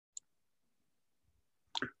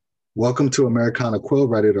Welcome to Americana Quill,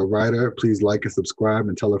 writer to writer. Please like and subscribe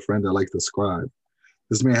and tell a friend that likes to scribe.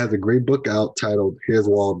 This man has a great book out titled Here's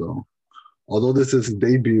Waldo. Although this is his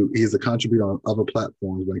debut, he is a contributor on other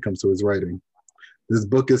platforms when it comes to his writing. This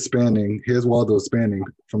book is spanning, Here's Waldo is spanning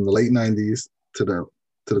from the late 90s to the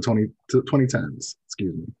 2010s,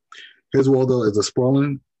 excuse me. Here's Waldo is a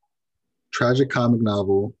sprawling, tragic comic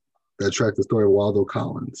novel that tracks the story of Waldo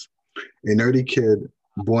Collins, a nerdy kid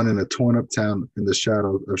born in a torn up town in the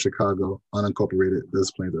shadows of Chicago, unincorporated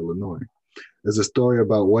Des Plaines, Illinois. It's a story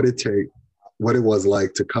about what it was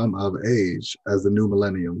like to come of age as the new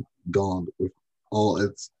millennium dawned with all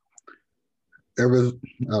its ever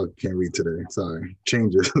I can't read today, sorry,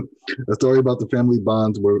 changes. A story about the family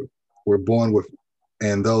bonds we're born with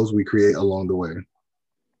and those we create along the way.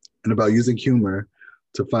 And about using humor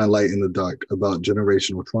to find light in the dark, about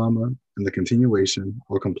generational trauma and the continuation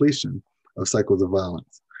or completion of cycles of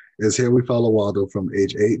violence. It's here we follow Waldo from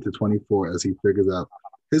age 8 to 24 as he figures out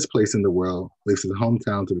his place in the world, leaves his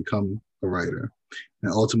hometown to become a writer,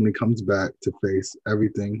 and ultimately comes back to face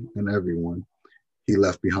everything and everyone he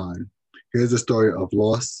left behind. Here's a story of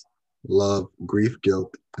loss, love, grief,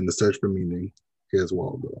 guilt, and the search for meaning. Here's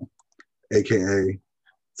Waldo, aka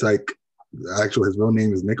it's like his real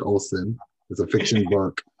name is Nick Olson. It's a fiction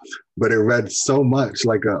book, but it read so much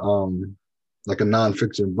like a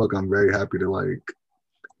nonfiction book. I'm very happy to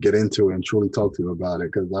get into it and truly talk to you about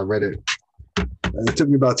it because I read it. It took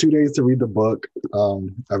me about 2 days to read the book.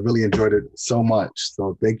 I really enjoyed it so much.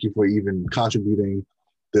 So thank you for even contributing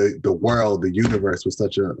the world, the universe with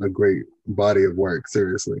such a great body of work.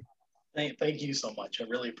 Seriously. Thank you so much. I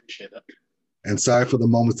really appreciate it. And sorry for the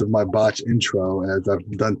moments of my botch intro, as I've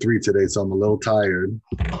done 3 today, so I'm a little tired.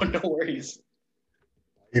 Oh, no worries.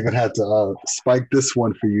 Even had to spike this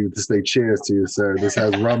one for you to say cheers to you, sir. This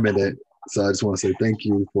has rum in it. So I just want to say thank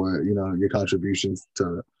you for your contributions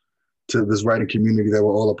to this writing community that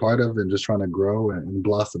we're all a part of and just trying to grow and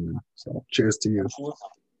blossom in. So cheers to you. Absolutely.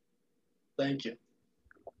 Thank you.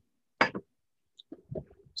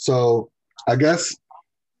 So I guess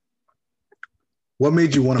what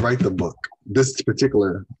made you want to write the book, this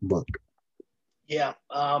particular book? Yeah.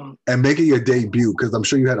 And make it your debut, because I'm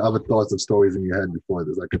sure you had other thoughts of stories in your head before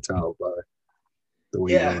this. I could tell by the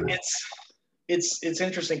way you wrote it. It's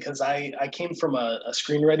interesting because I came from a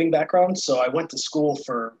screenwriting background, so I went to school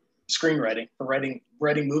for screenwriting, for writing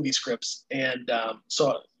movie scripts, and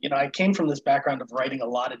so I came from this background of writing a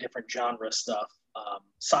lot of different genre stuff,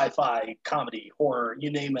 sci-fi, comedy, horror,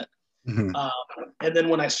 you name it. Mm-hmm. And then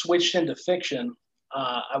when I switched into fiction,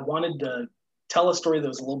 I wanted to tell a story that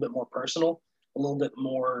was a little bit more personal, a little bit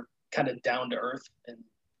more kind of down to earth, and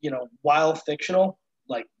while fictional,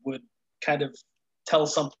 would kind of tell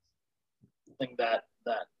something that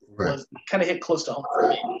Right. was kind of hit close to home for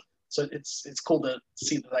me. So it's cool to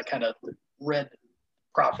see that kind of read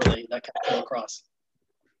properly, that kind of came across.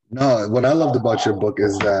 No, what I loved about your book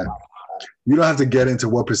is that you don't have to get into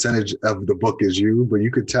what percentage of the book is you, but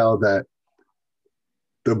you could tell that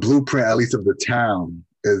the blueprint, at least of the town,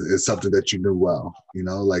 is something that you knew well.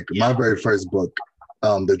 My very first book,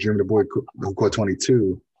 The Dream of the Boy Who Caught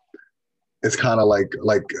 22, it's kind of like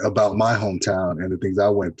about my hometown and the things I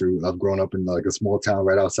went through. I've grown up in a small town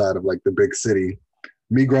right outside of the big city.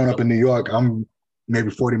 Me growing up in New York, I'm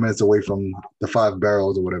maybe 40 minutes away from the Five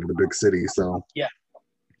Boroughs or whatever, the big city. So yeah.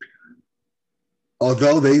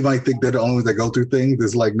 Although they might think they're the only ones that go through things,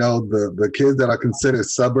 it's no, the kids that are considered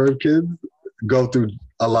suburb kids go through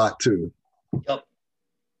a lot too. Yep.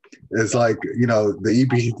 It's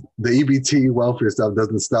the EBT welfare stuff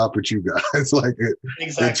doesn't stop with you guys.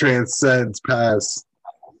 It transcends past.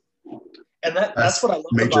 And that's what I love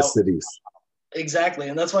major about cities. Exactly,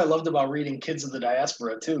 and that's what I loved about reading Kids of the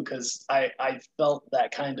Diaspora too, because I felt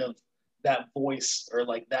that kind of that voice or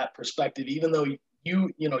that perspective, even though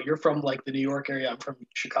you're from the New York area, I'm from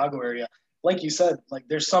Chicago area. Like you said,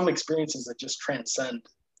 there's some experiences that just transcend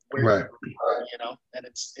where right. you are, and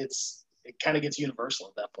it kind of gets universal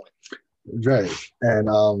at that point. Right, and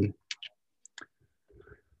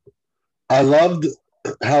I loved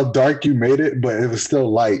how dark you made it, but it was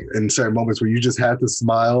still light in certain moments where you just had to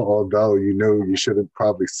smile, although you know you shouldn't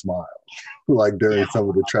probably smile, during some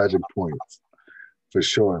of the tragic points, for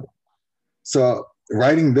sure. So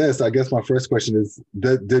writing this, I guess my first question is,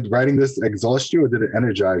 did writing this exhaust you or did it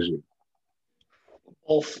energize you?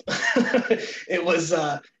 Both. It was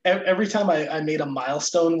every time I made a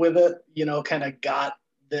milestone with it, kind of got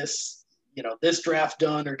this, this draft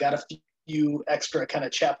done or got a few extra kind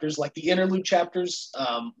of chapters, like the interlude chapters,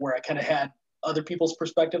 where I kind of had other people's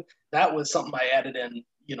perspective. That was something I added in,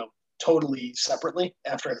 totally separately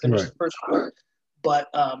after I finished the first one. But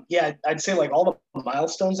yeah, I'd say like all the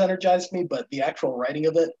milestones energized me, but the actual writing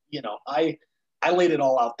of it, you know, I laid it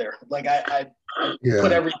all out there. Like I put Yeah.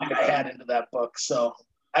 everything I had into that book, so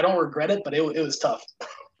I don't regret it, but it was tough.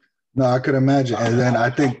 No, I could imagine. And then I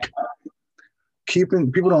think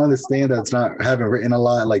keeping people don't understand that it's not having written a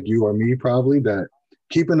lot like you or me probably that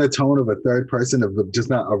keeping the tone of a third person of just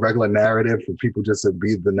not a regular narrative for people just to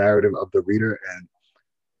be the narrative of the reader and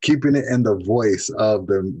keeping it in the voice of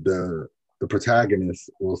the protagonist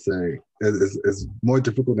will say is more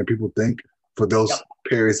difficult than people think for those Yep.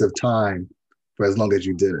 periods of time for as long as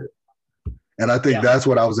you did it. And I think Yeah. that's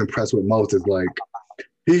what I was impressed with most is like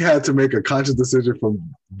he had to make a conscious decision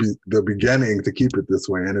from the beginning to keep it this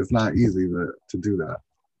way, and it's not easy to do that.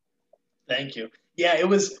 Thank you. Yeah, it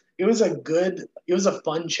was a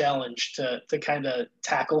fun challenge to kind of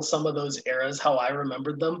tackle some of those eras how I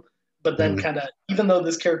remembered them, but then Mhm. kind of even though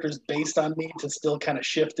this character is based on me, to still kind of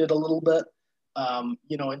shift it a little bit,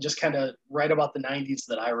 you know, and just kind of write about the '90s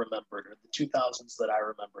that I remembered or the 2000s that I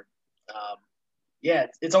remembered. Um, yeah,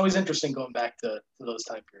 it's always interesting going back to those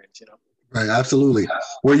time periods, you know. Right, absolutely.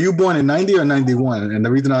 Were you born in 90 or 91? And the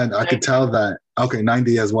reason I could tell that, okay,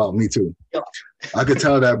 90 as well, me too. Yep. I could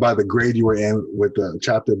tell that by the grade you were in with the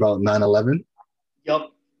chapter about 9/11.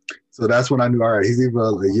 Yep. So that's when I knew, all right, he's either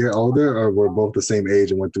a year older or we're both the same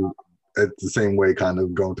age and went through it the same way, kind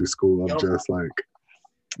of going through school of Yep. just like,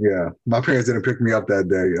 yeah. My parents didn't pick me up that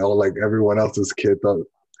day. All like everyone else's kid thought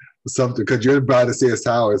something, because you're about to see his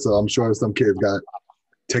tower. So I'm sure some kids got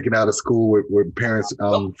taken out of school with parents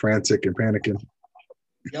frantic and panicking.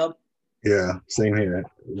 Yep. Yeah, same here.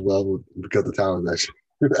 Well, because the towers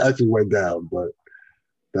actually went down, but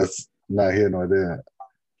that's not here nor there.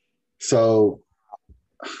 So,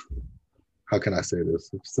 how can I say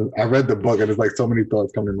this? So I read the book and there's like so many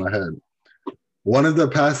thoughts coming in my head. One of the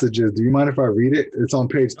passages, do you mind if I read it? It's on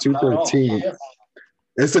page 213. Yeah.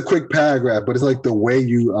 It's a quick paragraph, but it's like the way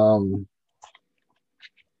you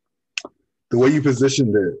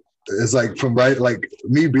positioned it. It's like from like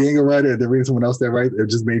me being a writer and then reading someone else that write, it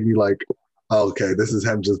just made me like, oh, okay, this is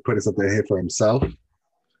him just putting something in here for himself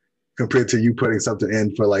compared to you putting something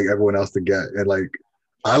in for like everyone else to get. And like,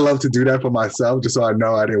 I love to do that for myself just so I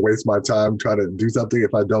know I didn't waste my time trying to do something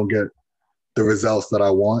if I don't get the results that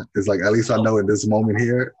I want. It's like, at least I know in this moment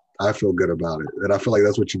here, I feel good about it. And I feel like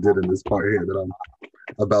that's what you did in this part here that I'm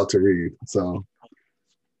about to read. So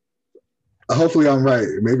hopefully I'm right.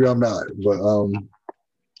 Maybe I'm not, but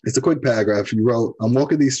it's a quick paragraph. You wrote, I'm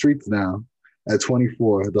walking these streets now at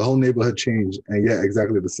 24. The whole neighborhood changed and yet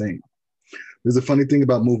exactly the same. There's a funny thing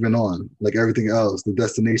about moving on. Like everything else, the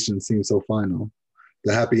destination seems so final.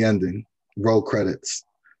 The happy ending, roll credits.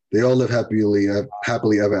 They all live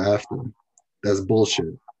happily ever after. That's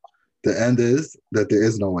bullshit. The end is that there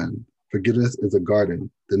is no end. Forgiveness is a garden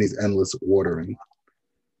that needs endless watering.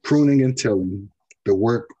 Pruning and tilling. The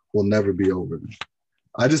work will never be over.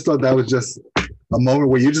 I just thought that was just a moment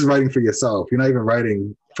where you're just writing for yourself. You're not even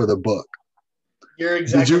writing for the book. You're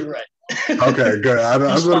exactly right. Okay, good. I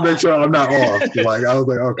just want to make sure I'm not off. Like I was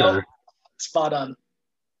like, okay. Nope. Spot on.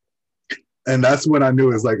 And that's when I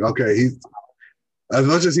knew it's like, okay, he's as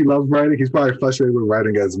much as he loves writing, he's probably frustrated with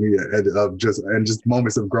writing as me and just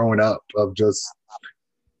moments of growing up, of just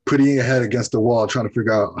putting your head against the wall, trying to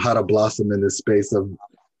figure out how to blossom in this space of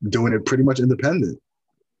doing it pretty much independent.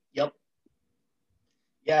 Yep.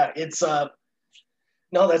 Yeah, it's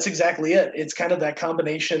no, that's exactly it. It's kind of that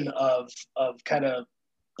combination of kind of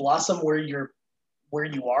blossom where you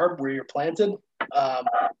are, where you're planted,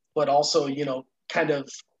 but also, you know, kind of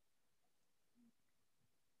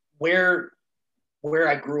where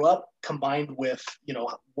I grew up combined with, you know,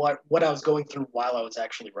 what I was going through while I was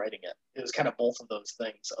actually writing it. It was kind of both of those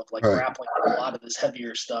things of like grappling with a lot of this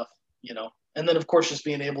heavier stuff, you know, and then of course just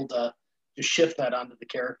being able to shift that onto the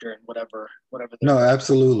character and whatever. No,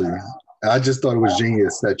 absolutely. I just thought it was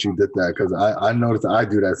genius that you did that because I noticed I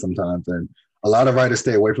do that sometimes, and a lot of writers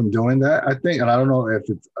stay away from doing that, I think, and I don't know if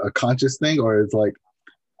it's a conscious thing or it's like,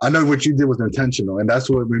 I know what you did was intentional, and that's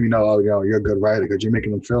what made me know, oh, you know, you're a good writer because you're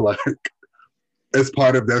making them feel like it's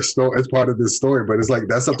part of their story, it's part of this story, but it's like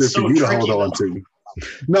that's something for you to hold on to.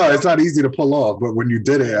 No, it's not easy to pull off, but when you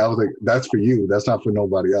did it, I was like, that's for you. That's not for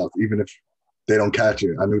nobody else. Even if they don't catch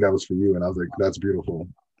it, I knew that was for you, and I was like, that's beautiful.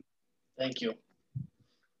 Thank you.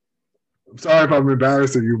 I'm sorry if I'm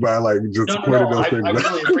embarrassing you by like just pointing those things. I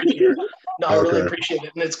really appreciate it. No, I really appreciate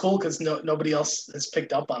it, and it's cool because nobody else has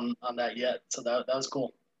picked up on that yet. So that was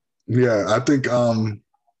cool. Yeah, I think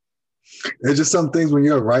it's just some things when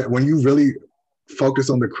you really focus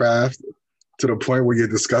on the craft to the point where you're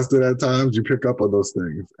disgusted at times, you pick up on those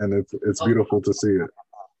things, and it's beautiful to see it.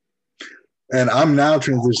 And I'm now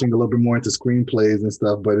transitioning a little bit more into screenplays and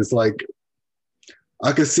stuff, but it's like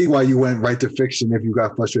I could see why you went right to fiction if you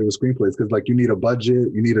got frustrated with screenplays, because like you need a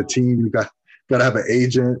budget, you need a team, you gotta have an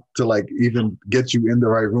agent to like even get you in the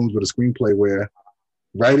right rooms with a screenplay. Where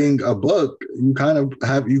writing a book, you kind of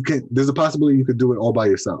have you can. There's a possibility you could do it all by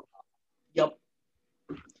yourself. Yep.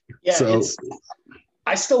 Yeah, So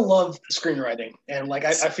I still love screenwriting, and like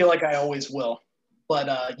I feel like I always will.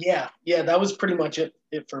 But yeah, that was pretty much it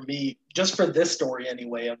for me, just for this story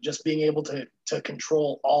anyway, of just being able to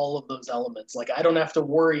control all of those elements. Like I don't have to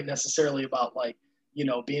worry necessarily about like,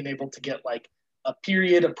 being able to get like a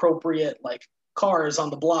period appropriate like cars on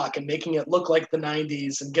the block and making it look like the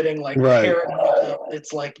 90s and getting like right. hair and makeup.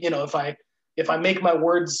 It's like, if I make my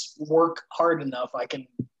words work hard enough, I can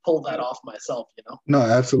pull that off myself, No,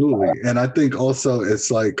 absolutely. And I think also it's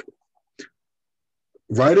like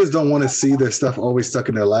writers don't want to see their stuff always stuck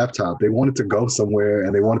in their laptop. They want it to go somewhere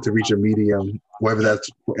and they want it to reach a medium, whether that's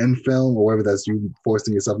in film or whether that's you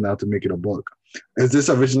forcing yourself now to make it a book. Is this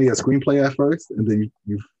originally a screenplay at first? And then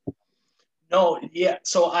you No, yeah.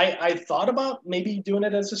 So I thought about maybe doing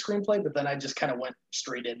it as a screenplay, but then I just kind of went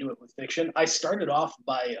straight into it with fiction. I started off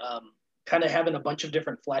by kind of having a bunch of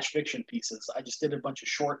different flash fiction pieces. I just did a bunch of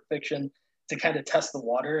short fiction to kind of test the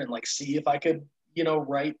water and like see if I could,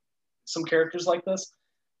 write some characters like this.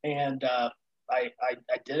 And I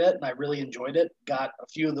did it and I really enjoyed it. Got a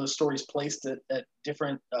few of those stories placed at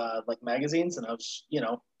different like magazines, and I was,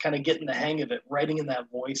 kind of getting the hang of it, writing in that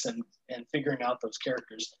voice and figuring out those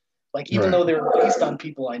characters. Like even though they were based on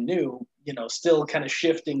people I knew, still kind of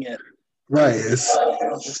shifting it. Right. It's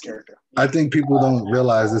this character. I think people don't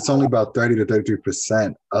realize it's only about 30 to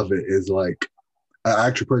 33% of it is like an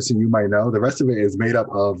actual person you might know. The rest of it is made up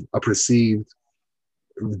of a perceived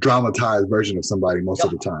dramatized version of somebody most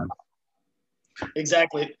of the time.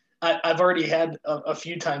 Exactly. I've already had a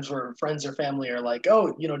few times where friends or family are like,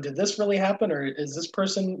 oh, did this really happen, or is this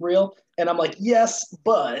person real? And I'm like, yes,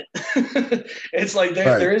 but it's like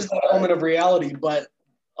there is that element of reality, but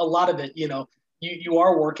a lot of it, you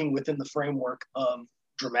are working within the framework of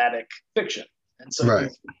dramatic fiction. And so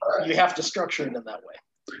you have to structure it in that way.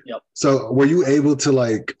 Yep. So were you able to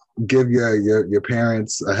like give your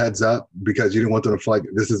parents a heads up because you didn't want them to feel like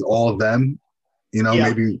this is all them?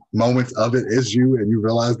 Maybe moments of it is you and you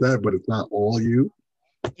realize that, but it's not all you.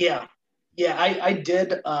 Yeah, I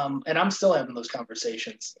did. And I'm still having those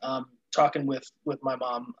conversations, talking with my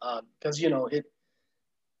mom, because,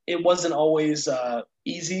 it wasn't always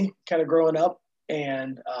easy kind of growing up.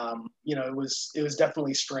 And, it was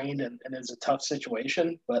definitely strained and it was a tough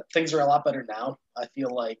situation, but things are a lot better now. I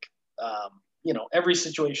feel like, every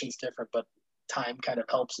situation is different, but time kind of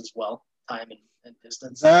helps as well. Time and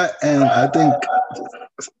distance. That, and I think,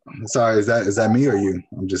 sorry, is that me or you?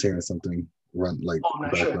 I'm just hearing something run like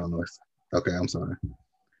background noise. Okay, I'm sorry.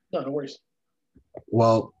 No worries.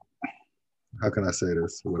 Well, how can I say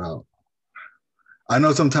this without? I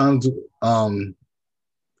know sometimes,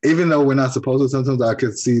 even though we're not supposed to, sometimes I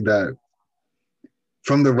could see that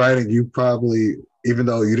from the writing, you probably, even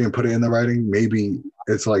though you didn't put it in the writing, maybe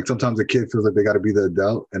it's like sometimes a kid feels like they got to be the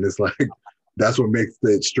adult, and it's like that's what makes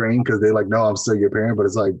it strain because they're like, no, I'm still your parent, but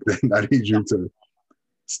it's like I need you to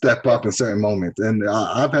step up in certain moments. And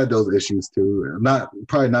I've had those issues too.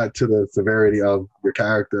 Probably not to the severity of your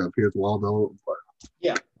character of Here's Waldo, but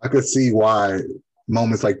yeah, I could see why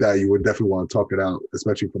moments like that you would definitely want to talk it out,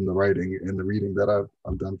 especially from the writing and the reading that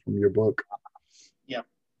I've done from your book. Yeah.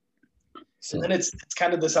 So. And then it's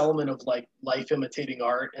kind of this element of like life imitating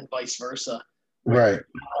art and vice versa. Right.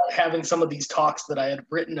 Having some of these talks that I had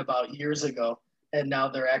written about years ago, and now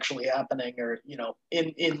they're actually happening, or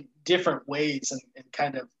in different ways, and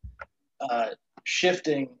kind of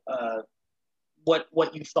shifting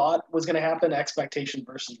what you thought was going to happen, expectation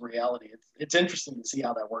versus reality. It's interesting to see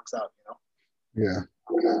how that works out. Yeah.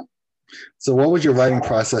 So, what was your writing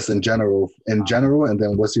process in general, and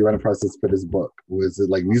then what's your writing process for this book? Was it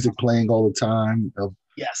like music playing all the time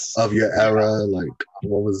of your era? Like,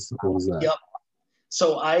 what was that? Yep.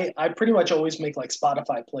 So I pretty much always make like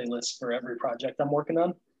Spotify playlists for every project I'm working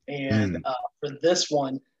on. And for this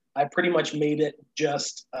one, I pretty much made it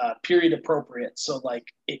just period appropriate. So like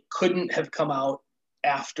it couldn't have come out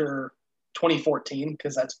after 2014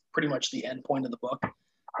 because that's pretty much the end point of the book.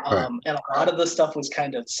 And a lot of the stuff was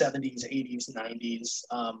kind of 70s, 80s, 90s,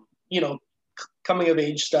 coming of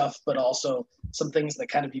age stuff, but also some things that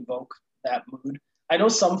kind of evoke that mood. I know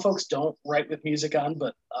some folks don't write with music on,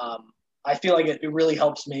 but I feel like it really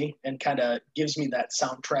helps me and kind of gives me that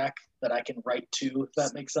soundtrack that I can write to, if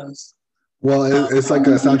that makes sense. Well, it's like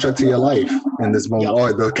a soundtrack to your life in this moment,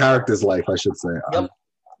 or the character's life, I should say. Yep.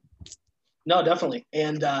 No, definitely.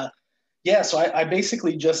 And Yeah, so I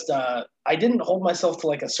basically just I didn't hold myself to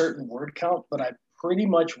like a certain word count, but I pretty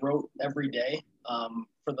much wrote every day.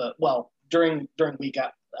 For the well during week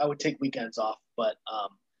I would take weekends off, but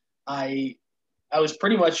I I was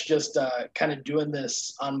pretty much just kind of doing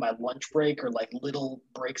this on my lunch break or like little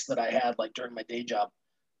breaks that I had like during my day job,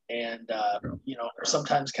 and or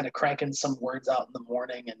sometimes kind of cranking some words out in the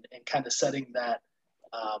morning and kind of setting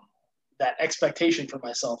um, that expectation for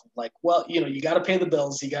myself, like, well, you got to pay the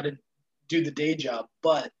bills, you got to do the day job,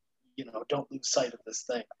 but don't lose sight of this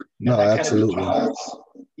thing. And No, that kind of absolutely. became,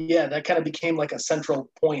 yeah, that kind of became like a central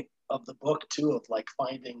point of the book too, of like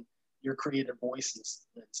finding your creative voices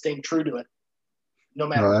and staying true to it, no No,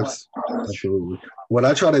 matter what. absolutely. What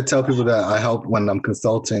I try to tell people that I help when I'm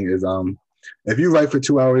consulting is if you write for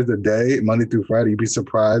 2 hours a day, Monday through Friday, you'd be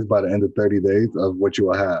surprised by the end of 30 days of what you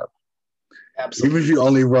will have. Absolutely. Even if you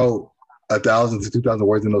only wrote 1,000 to 2,000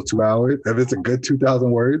 words in those 2 hours, if it's a good 2,000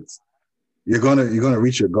 words, you're gonna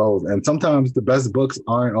reach your goals. And sometimes the best books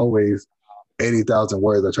aren't always 80,000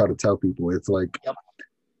 words. I try to tell people it's like Yep.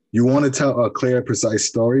 you want to tell a clear, precise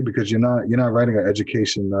story because you're not writing an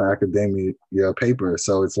education or academia paper.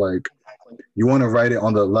 So it's like Exactly. you want to write it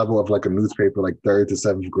on the level of like a newspaper, like third to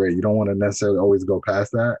seventh grade. You don't want to necessarily always go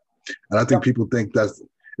past that. And I think Yep. people think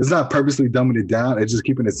it's not purposely dumbing it down. It's just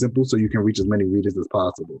keeping it simple so you can reach as many readers as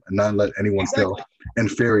possible and not let anyone feel Exactly.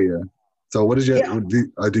 inferior. So what is your, Yeah.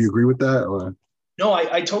 do you agree with that? Or No,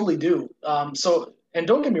 I totally do. So, and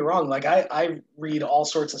don't get me wrong, like I read all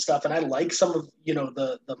sorts of stuff, and I like some of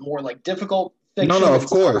the more like difficult no, fiction no, of and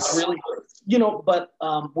some course. really, but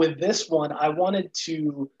with this one, I wanted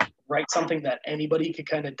to write something that anybody could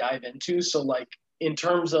kind of dive into. So, like in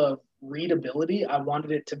terms of readability, I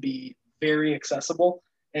wanted it to be very accessible,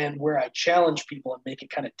 and where I challenge people and make it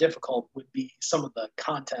kind of difficult would be some of the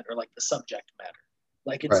content or like the subject matter.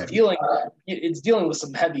 Like Right. it's dealing with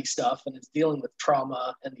some heavy stuff, and it's dealing with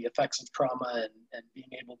trauma and the effects of trauma, and being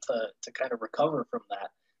able to kind of recover from that.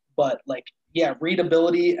 But like, yeah,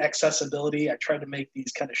 readability, accessibility, I tried to make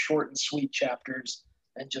these kind of short and sweet chapters,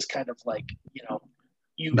 and just kind of like,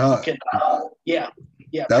 you No, can yeah,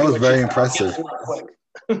 yeah, that pretty was much very just get impressive. through it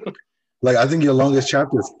quick. Like I think your longest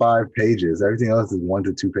chapter is 5 pages. Everything else is 1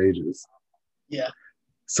 to 2 pages. Yeah.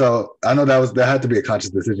 So I know that had to be a conscious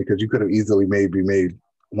decision because you could have easily maybe made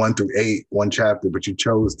 1 through 8 one chapter, but you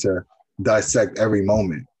chose to dissect every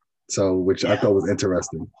moment. So which I Yeah. thought was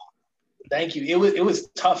interesting. Thank you. It was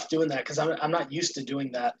tough doing that because I'm not used to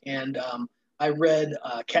doing that. And I read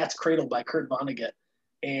Cat's Cradle by Kurt Vonnegut,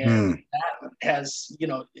 and Hmm. that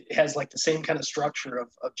it has like the same kind of structure of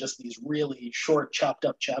just these really short, chopped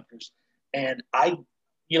up chapters. And I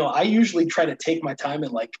usually try to take my time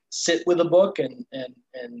and like sit with a book, and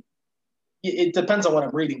it depends on what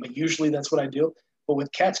I'm reading, but usually that's what I do. But with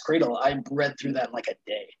Cat's Cradle, I read through that in like a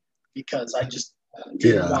day because I just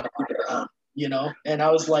didn't Yeah. want to put it down. And I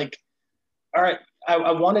was like, all right,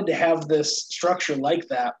 I wanted to have this structure like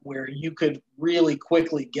that where you could really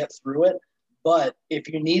quickly get through it, but if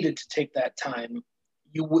you needed to take that time,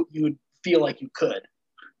 you would feel like you could,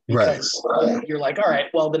 Right. because you're like, all right,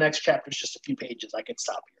 well, the next chapter is just a few pages, I can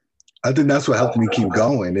stop here. I think that's what helped me keep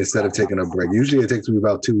going instead of taking a break. Usually it takes me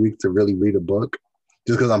about 2 weeks to really read a book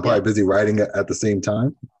just because I'm Yeah, probably busy writing it at the same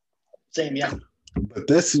time. same. Yeah, But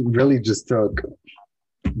this really just took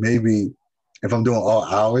maybe, if I'm doing all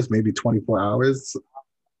hours, maybe 24 hours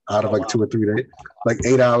out of oh like wow, 2 or 3 days, like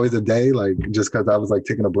 8 hours a day, like just because I was like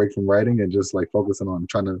taking a break from writing and just like focusing on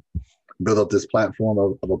trying to build up this platform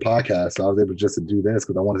of a podcast. So I was able just to do this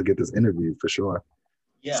because I wanted to get this interview for sure.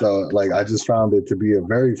 yeah. So like I just found it to be a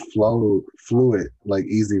very fluid, like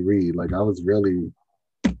easy read. Like I'm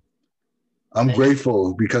Thank you.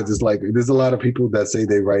 grateful because it's like there's a lot of people that say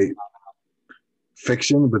they write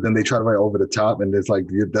fiction, but then they try to write over the top, and it's like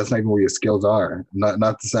that's not even where your skills are.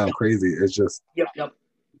 Not to sound Yep, crazy, it's just yep, yep.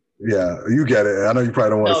 yeah, you get it. I know you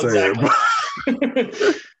probably don't want No, to say it, exactly.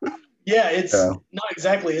 but Yeah, it's yeah, no,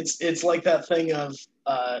 exactly. It's like that thing of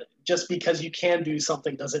just because you can do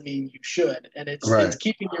something doesn't mean you should, and it's right.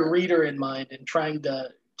 keeping your reader in mind and trying to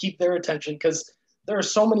keep their attention, because there are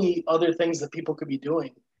so many other things that people could be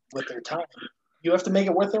doing with their time. You have to make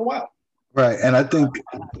it worth their while. Right. And I think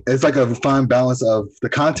it's like a fine balance of the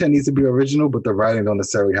content needs to be original, but the writing don't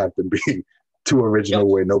necessarily have to be too Yep. original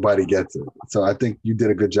where nobody gets it. So I think you did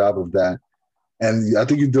a good job of that. And I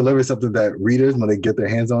think you delivered something that readers, when they get their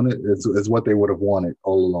hands on it, is what they would have wanted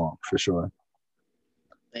all along, for sure.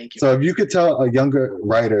 Thank you. So if you could tell a younger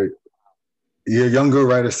writer, your younger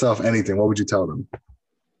writer self, anything, what would you tell them?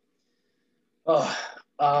 Oh,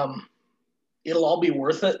 it'll all be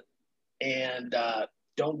worth it, and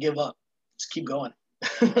don't give up. Just keep going.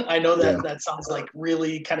 I know Yeah. that sounds like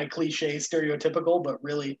really kind of cliche, stereotypical, but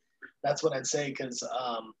really that's what I'd say because,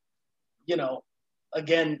 you know,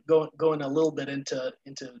 again, going a little bit into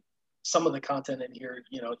some of the content in here,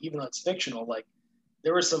 you know, even though it's fictional, like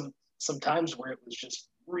there were some times where it was just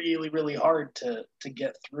really, really hard to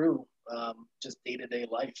get through just day-to-day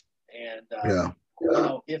life. And, Yeah. you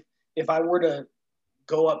know, if I were to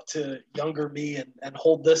go up to younger me and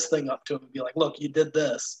hold this thing up to him and be like, look, you did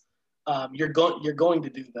this. You're going to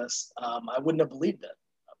do this. I wouldn't have believed it,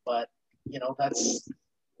 but you know that's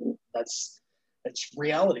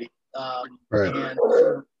reality. Right. And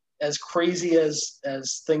for as crazy as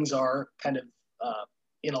things are, kind of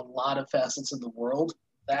in a lot of facets of the world,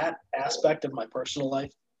 that aspect of my personal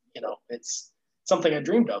life, you know, it's something I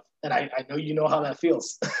dreamed of, and I know you know how that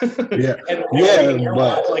feels. Yeah. And Yeah. reading your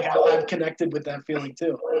But work, like I've connected with that feeling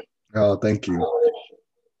too. oh, thank you.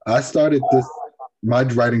 I started my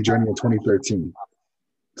writing journey in 2013.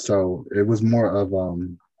 So it was more of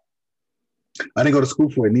I didn't go to school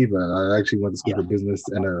for it neither. I actually went to school Yeah, for business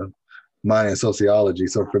and a minor in sociology.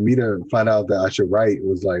 So for me to find out that I should write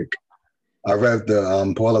was like I read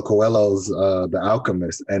the Paulo Coelho's The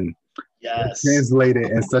Alchemist, and yes, translated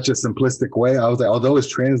in such a simplistic way. I was like, although it's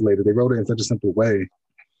translated, they wrote it in such a simple way,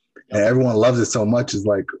 and yep. everyone loves it so much. It's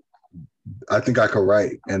like I think I could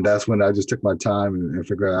write, and that's when I just took my time and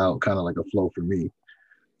figured out kind of like a flow for me.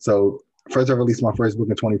 So first, I released my first book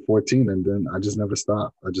in 2014, and then I just never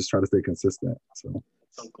stopped. I just try to stay consistent. So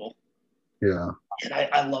So cool. yeah, And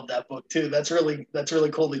I love that book too. That's really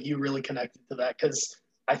cool that you really connected to that because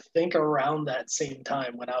I think around that same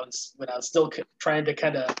time when I was still trying to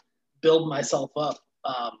kind of build myself up,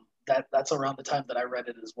 that's around the time that I read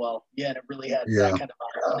it as well. Yeah, and it really had that yeah. kind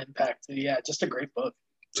of an impact. Yeah, just a great book.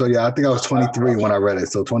 So yeah, I think I was 23 when I read it.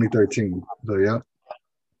 So 2013. So yeah,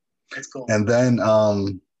 That's cool. and then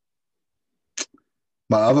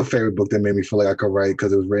my other favorite book that made me feel like I could write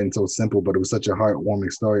because it was written so simple, but it was such a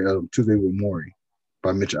heartwarming story of Tuesday with Morrie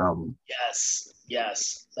by Mitch Albom.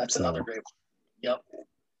 Yes, that's another So great one. Yep,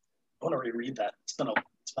 I want to reread that. It's been a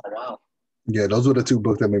while. yeah, those were the two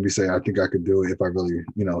books that made me say I think I could do it if I really,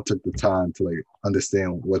 took the time to like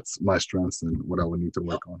understand what's my strengths and what I would need to Yep.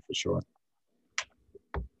 work on for sure.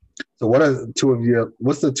 So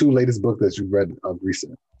what's the two latest books that you've read of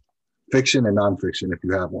recent? Fiction and nonfiction, if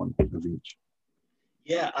you have one of each.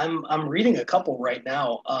 Yeah, I'm reading a couple right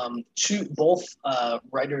now. Both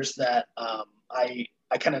writers that I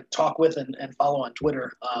kind of talk with and follow on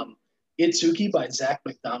Twitter. Itsuki by Zach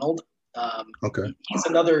McDonald. Okay. He's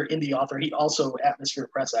another indie author. He also Atmosphere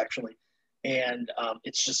Press actually, and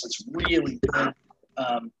it's really good.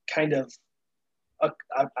 Kind of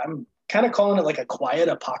I'm kind of calling it like a quiet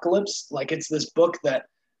apocalypse. Like it's this book that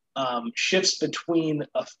shifts between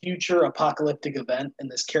a future apocalyptic event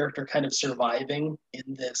and this character kind of surviving in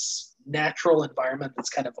this natural environment that's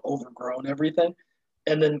kind of overgrown everything.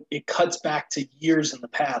 And then it cuts back to years in the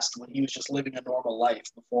past when he was just living a normal life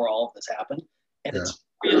before all of this happened. And Yeah. it's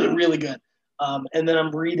really, really good. And then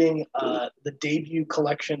I'm reading the debut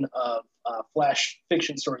collection of flash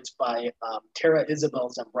fiction stories by Tara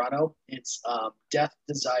Isabel Zambrano. It's Death,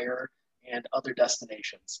 Desire, and Other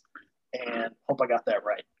Destinations. And hope I got that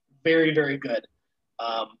right. Very, very good.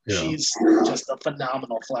 Yeah. She's just a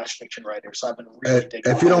phenomenal flash fiction writer. So I've been really digging.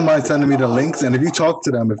 If you don't mind sending me the links, and if you talk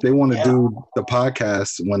to them, if they want to Yeah. do the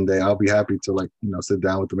podcast one day, I'll be happy to sit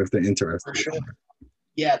down with them if they're interested. For sure.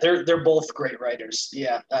 Yeah, they're both great writers.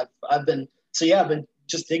 Yeah, I've been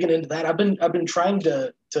just digging into that. I've been trying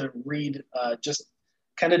to read, just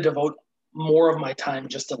kind of devote more of my time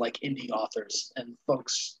just to like indie authors and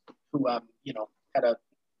folks who I'm kind of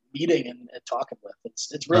meeting and talking with.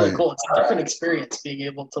 It's really Right. cool. It's a different experience being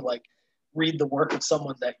able to like read the work of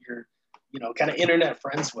someone that you're kind of internet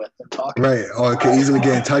friends with and talking. Right, or could easily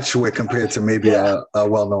get in touch with compared to maybe Yeah. a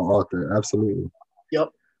well-known author. Absolutely. Yep.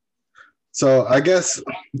 So I guess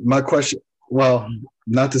my question, well,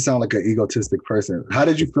 not to sound like an egotistic person, how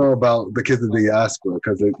did you feel about The Kids of the Diaspora?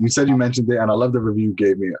 Because you said you mentioned it, and I love the review you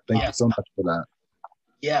gave me. Thank you so much for that.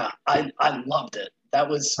 Yeah, I loved it. That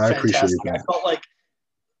was I appreciate fantastic. that. I felt like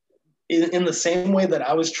in the same way that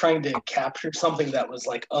I was trying to capture something that was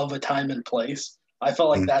like of a time and place, I felt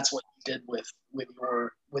like that's what you did with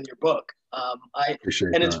your book. I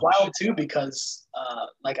appreciate and that. it's wild too because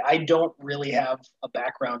like I don't really have a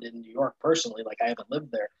background in New York personally. Like I haven't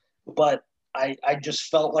lived there, but I just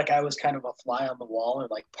felt like I was kind of a fly on the wall or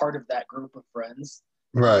like part of that group of friends.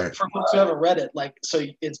 Right. For folks who haven't read it, like so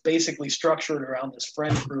it's basically structured around this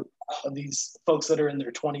friend group of these folks that are in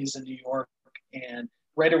their 20s in New York, and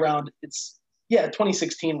right around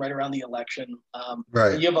 2016, right around the election.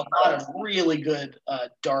 Right. You have a lot of really good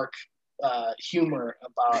dark humor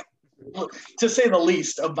about, to say the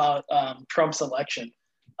least, about Trump's election.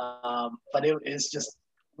 But it is just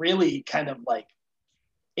really kind of like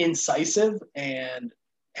incisive and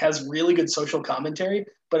has really good social commentary,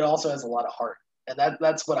 but it also has a lot of heart. And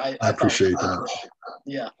that's what I appreciate that.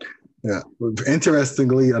 Yeah. Yeah.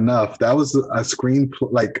 Interestingly enough, that was a screen,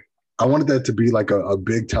 like, I wanted that to be like a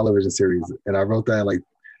big television series. And I wrote that in like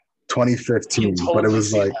 2015, Totally, but it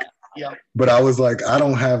was like, yeah. But I was like, I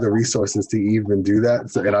don't have the resources to even do that.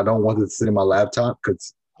 So, and I don't want it to sit in my laptop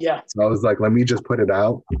because So I was like, let me just put it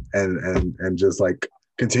out and just like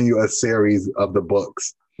continue a series of the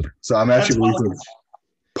books. So I'm actually releasing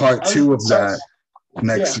part 2 of that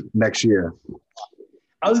next year.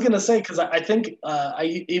 I was gonna say, because I think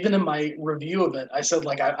I even in my review of it, I said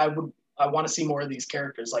like I want to see more of these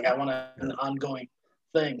characters. Like I want an ongoing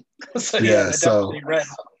thing. So I definitely read.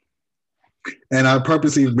 And I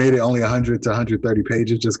purposely made it only 100 to 130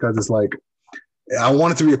 pages just because it's like, I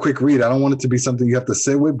want it to be a quick read. I don't want it to be something you have to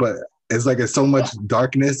sit with, but it's like it's so much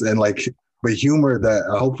darkness and like but humor that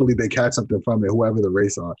hopefully they catch something from it, whoever the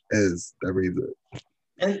race is that reads it.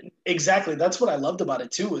 And exactly, that's what I loved about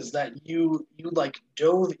it too, is that you like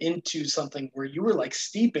dove into something where you were like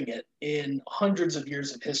steeping it in hundreds of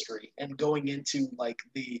years of history and going into like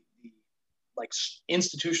the like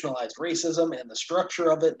institutionalized racism and the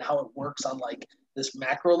structure of it and how it works on like this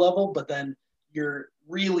macro level, but then you're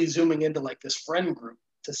really zooming into like this friend group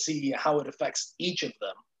to see how it affects each of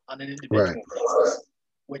them on an individual basis.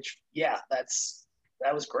 Which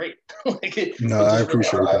that was great. Like I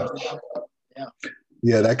appreciate that.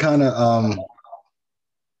 Yeah, that kind of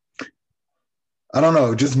I don't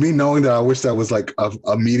know, just me knowing that I wish that was like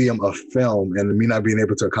a medium of film and me not being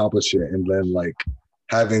able to accomplish it and then like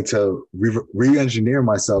having to re-engineer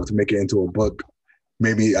myself to make it into a book.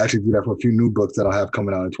 Maybe actually do that for a few new books that I'll have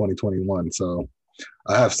coming out in 2021. So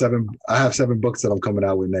I have 7 books that I'm coming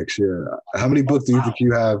out with next year. How many books do you think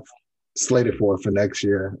you have slated for next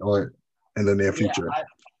year or in the near future?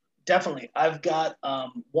 Definitely. I've got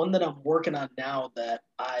one that I'm working on now that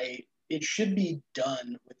it should be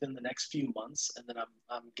done within the next few months, and then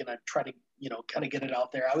I'm gonna try to kind of get it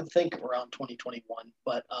out there. I would think around 2021,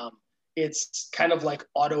 but it's kind of like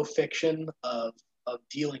auto fiction of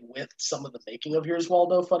dealing with some of the making of Here's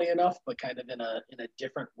Waldo, funny enough, but kind of in a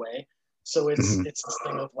different way. So it's this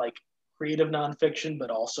thing of like creative nonfiction,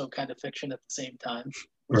 but also kind of fiction at the same time,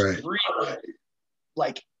 which is really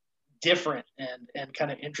like different and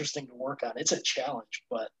kind of interesting to work on. It's a challenge,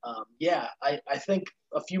 but I think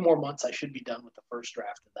a few more months I should be done with the first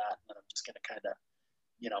draft of that, and then I'm just gonna kind of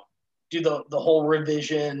do the whole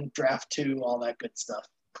revision, draft 2, all that good stuff.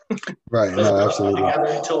 Right. No, absolutely. Together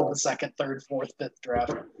until the 2nd, 3rd, 4th, 5th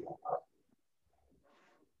draft.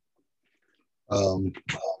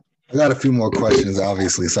 I got a few more questions,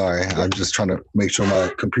 obviously. Sorry. I'm just trying to make sure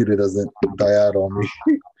my computer doesn't die out on me.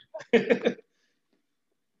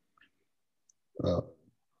 Let's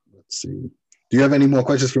see. Do you have any more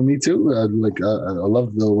questions for me too? I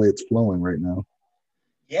love the way it's flowing right now.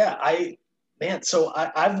 Yeah, so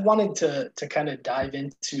I've wanted to kind of dive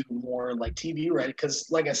into more like TV writing because,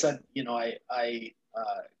 like I said, I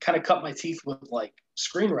kind of cut my teeth with like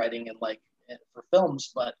screenwriting and like for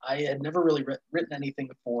films, but I had never really written anything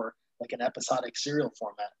for like an episodic serial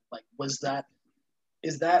format. Like, is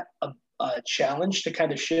that a challenge to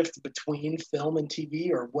kind of shift between film and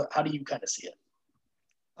TV, or what? How do you kind of see it?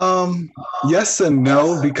 Yes and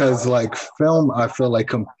no, because like film, I feel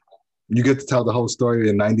like you get to tell the whole story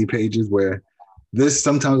in 90 pages, where this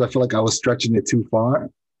sometimes I feel like I was stretching it too far.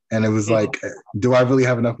 And it was like, do I really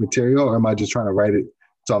have enough material, or am I just trying to write it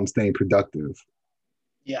so I'm staying productive?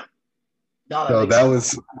 Yeah. So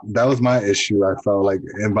that was my issue. I felt like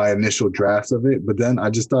in my initial drafts of it, but then I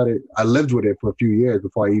lived with it for a few years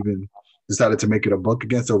before I even decided to make it a book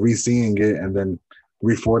again. So re-seeing it and then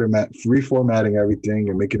reformatting everything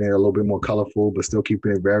and making it a little bit more colorful, but still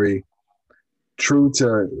keeping it very true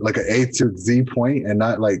to like an A to Z point and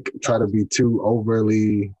not like try to be too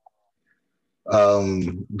overly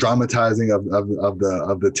dramatizing of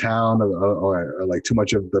the town or like too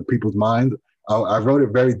much of the people's mind. I wrote it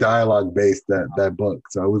very dialogue based that book,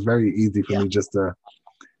 so it was very easy for me just to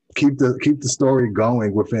keep the story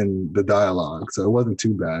going within the dialogue. So it wasn't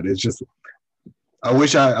too bad. It's just I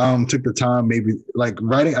wish I took the time, maybe like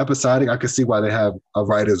writing episodic. I could see why they have a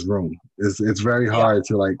writer's room. It's very hard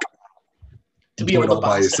to like to be able to all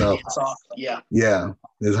by yourself. Yeah,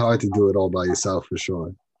 it's hard to do it all by yourself for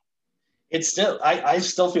sure. It's still I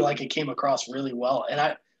still feel like it came across really well, and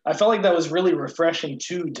I felt like that was really refreshing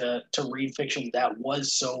too to read fiction that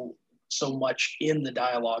was so much in the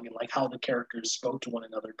dialogue and like how the characters spoke to one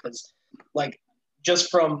another, because like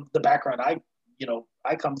just from the background I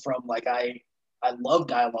come from, like I love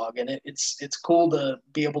dialogue, and it's cool to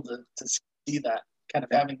be able to see that kind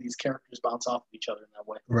of having these characters bounce off of each other in that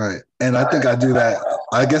way. Right. And I think I do that.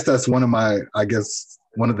 I guess that's one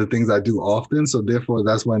of the things I do often. So therefore,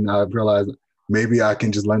 that's when I realized maybe I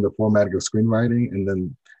can just learn the formatting of screenwriting. And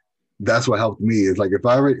then that's what helped me is like,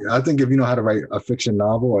 I think if you know how to write a fiction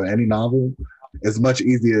novel or any novel, it's much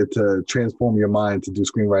easier to transform your mind to do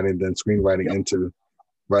screenwriting than screenwriting into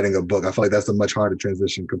writing a book. I feel like that's a much harder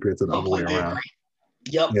transition compared to the other way around. Agree.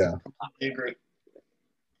 Yep. Yeah. I agree.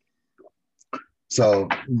 So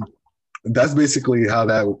that's basically how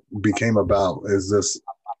that became about. Is this?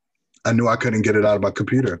 I knew I couldn't get it out of my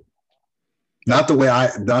computer. Not the way I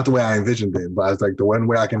envisioned it, but it's like the one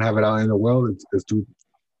way I can have it out in the world is through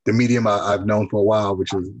the medium I've known for a while,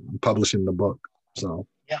 which is publishing the book. So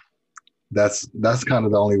yeah, that's kind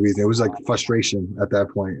of the only reason. It was like frustration at that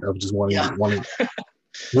point of just wanting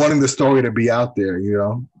the story to be out there, you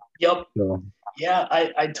know. Yep. So. Yeah,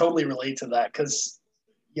 I totally relate to that because,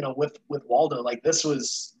 you know, with Waldo, like this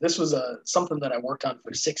was something that I worked on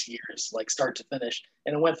for 6 years, like start to finish,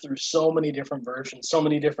 and it went through so many different versions, so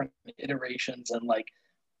many different iterations, and like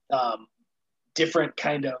different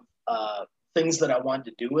kind of things that I wanted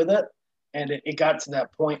to do with it, and it got to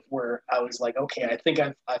that point where I was like, okay, I think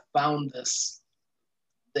I found this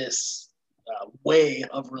way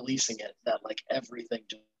of releasing it that like everything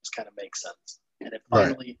just kind of makes sense, and it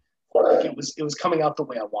finally like, it was coming out the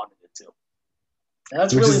way I wanted it to. And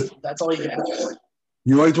that's all you can do.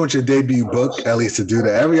 You always want your debut book at least to do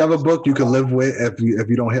that. Every other book you can live with if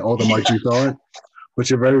you don't hit all the marks you thought. But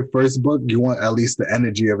your very first book, you want at least the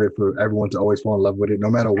energy of it for everyone to always fall in love with it, no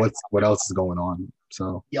matter what else is going on.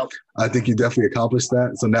 So yep. I think you definitely accomplished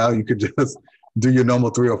that. So now you could just do your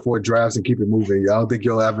normal 3 or 4 drafts and keep it moving. I don't think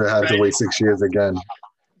you'll ever have to wait 6 years again.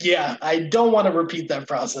 Yeah, I don't want to repeat that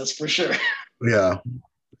process for sure. Yeah,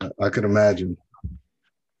 I could imagine.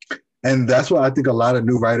 And that's what I think a lot of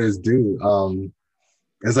new writers do.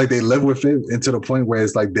 It's like they live with it into the point where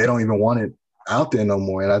it's like they don't even want it out there no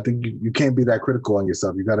more. And I think you can't be that critical on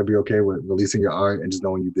yourself. You got to be okay with releasing your art and just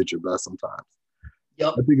knowing you did your best sometimes.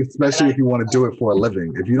 Yep. I think especially if you want to do it for a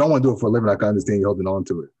living. If you don't want to do it for a living, I can understand you holding on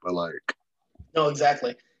to it. But like, no,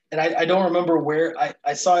 exactly. And I don't remember where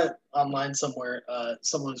I saw it online somewhere.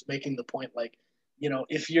 Someone was making the point like, you know,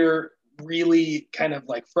 if you're really kind of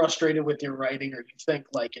like frustrated with your writing, or you think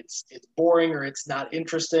like it's boring or it's not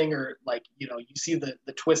interesting, or like, you know, you see the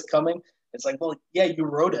twist coming, it's like, well, yeah, you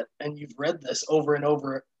wrote it and you've read this over and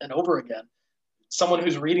over and over again. Someone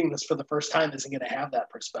who's reading this for the first time isn't going to have that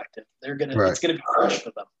perspective. It's going to be fresh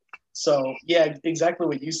for them. So yeah, exactly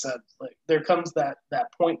what you said. Like there comes that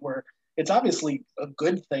point where it's obviously a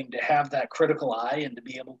good thing to have that critical eye and to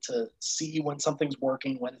be able to see when something's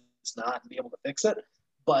working, when it's not, and be able to fix it.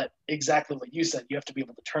 But exactly what you said, you have to be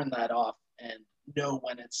able to turn that off and know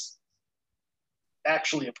when it's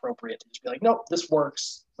actually appropriate to just be like, nope, this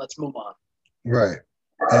works. Let's move on. Right.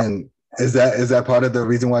 And is that part of the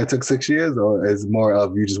reason why it took 6 years, or is more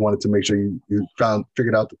of you just wanted to make sure you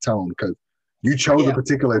figured out the tone? Because you chose a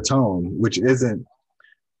particular tone, which isn't,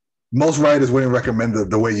 most writers wouldn't recommend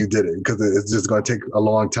the way you did it, because it's just going to take a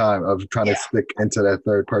long time of trying to stick into that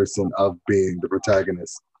third person of being the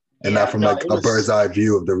protagonist. And not from a bird's eye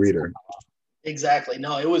view of the reader. Exactly.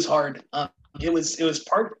 No, it was hard. It was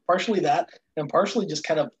partially that, and partially just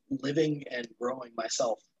kind of living and growing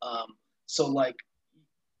myself. So like,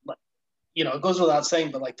 you know, it goes without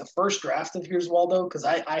saying, but like the first draft of Here's Waldo, because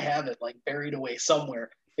I have it like buried away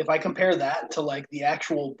somewhere. If I compare that to like the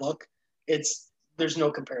actual book, there's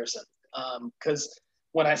no comparison. Because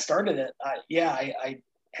when I started it, I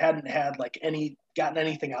hadn't had like gotten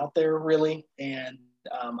anything out there really, and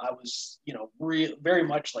I was, you know, very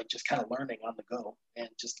much like just kind of learning on the go and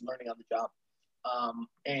just learning on the job.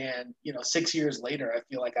 And, you know, 6 years later, I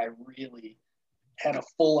feel like I really had a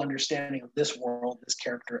full understanding of this world, this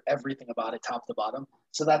character, everything about it, top to bottom.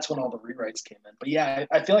 So that's when all the rewrites came in. But yeah,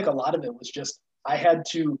 I feel like a lot of it was just, I had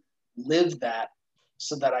to live that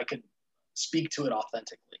so that I could speak to it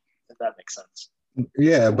authentically, if that makes sense.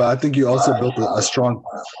 Yeah, but I think you also built a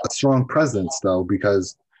strong presence though,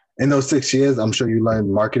 because in those 6 years, I'm sure you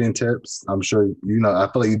learned marketing tips. I'm sure, you know, I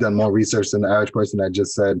feel like you've done more research than the average person that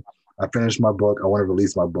just said, I finished my book, I want to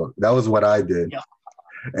release my book. That was what I did. Yeah.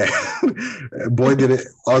 And boy, did it,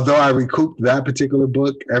 although I recouped that particular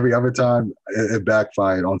book, every other time it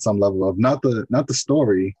backfired on some level of not the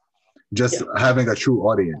story, just having a true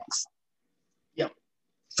audience. Yeah.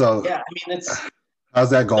 So yeah, I mean,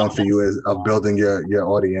 how's that going for you of building your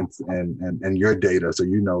audience and your data so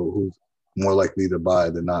you know who's more likely to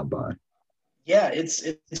buy than not buy? Yeah, it's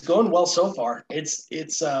going well so far. It's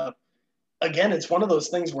again, it's one of those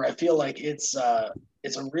things where I feel like it's a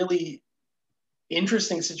really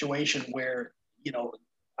interesting situation where, you know,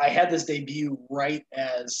 I had this debut right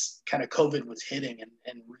as kind of COVID was hitting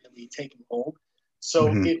and really taking hold.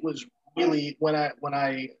 So Hmm. it was really when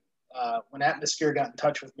Atmosphere got in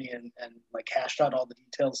touch with me and like hashed out all the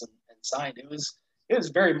details and signed, it was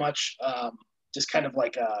very much just kind of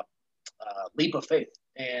like a leap of faith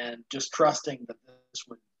and just trusting that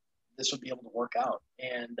this would be able to work out.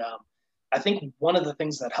 And I think one of the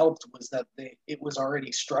things that helped was that it was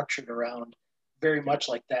already structured around very much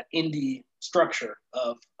like that indie structure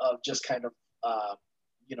of just kind of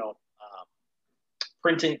you know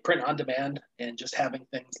print on demand and just having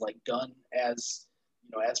things like done as you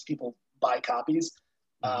know as people buy copies.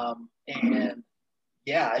 And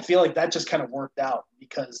yeah, I feel like that just kind of worked out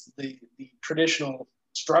because the traditional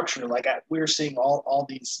structure, like we were seeing all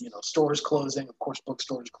these stores closing, of course,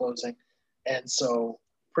 bookstores closing, and so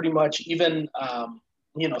pretty much even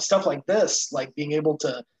stuff like this, like being able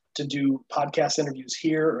to do podcast interviews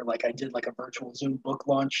here, or like I did like a virtual Zoom book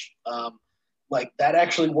launch. Like that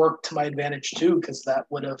actually worked to my advantage too, because that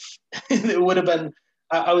would have it would have been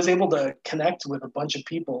I was able to connect with a bunch of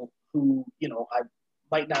people who I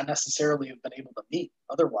might not necessarily have been able to meet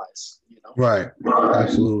otherwise. Right.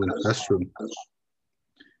 Absolutely. That's true.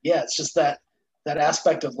 Yeah, it's just that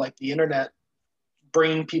aspect of like the internet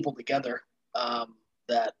bringing people together,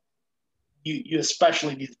 that you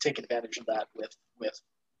especially need to take advantage of that with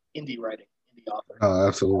indie writing, indie authoring. Oh,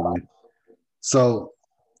 absolutely. So,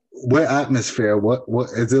 what Atmosphere? What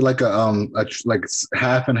is it like like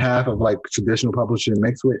half and half of like traditional publishing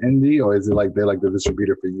mixed with indie, or is it like they're like the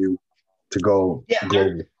distributor for you to go Yeah,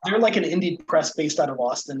 global? they're like an indie press based out of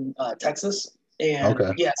Austin, Texas, and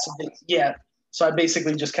Okay. yeah, so I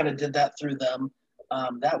basically just kind of did that through them.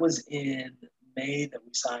 That was in May that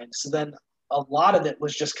we signed. So then a lot of it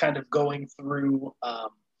was just kind of going through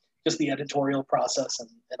just the editorial process and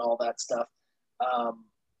all that stuff. Um,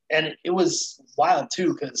 and it was wild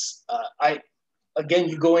too because I again,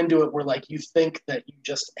 you go into it where like you think that you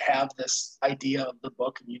just have this idea of the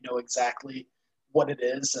book and you know exactly what it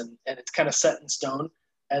is, and it's kind of set in stone.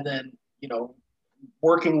 And then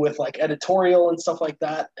working with like editorial and stuff like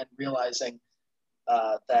that, and realizing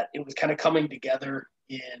that it was kind of coming together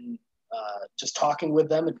in just talking with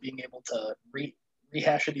them and being able to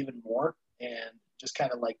rehash it even more and just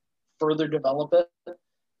kind of like further develop it.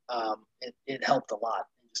 It helped a lot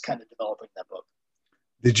in just kind of developing that book.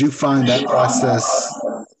 Did you find that process?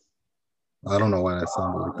 I don't know why that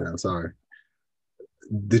sounded like that. I'm sorry.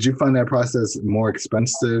 Did you find that process more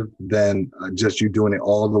expensive than just you doing it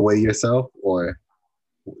all the way yourself, or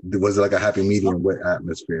was it like a happy medium with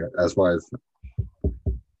Atmosphere as far as?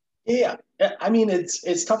 Yeah, I mean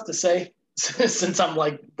it's tough to say since I'm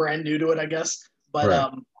like brand new to it, I guess. But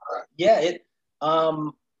Right. yeah,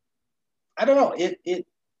 um, I don't know.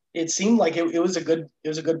 It seemed like it was a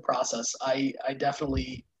good process. I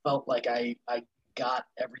definitely felt like I got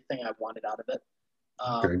everything I wanted out of it.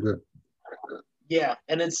 Okay. Um, Good. yeah,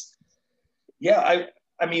 and yeah,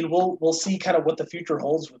 I mean we'll see kind of what the future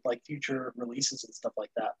holds with like future releases and stuff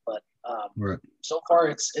like that. But Right. so far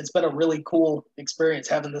it's been a really cool experience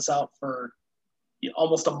having this out for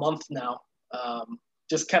almost a month now.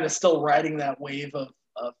 Just kind of still riding that wave of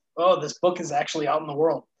oh, this book is actually out in the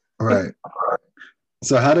world. Right.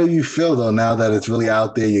 So how do you feel though now that it's really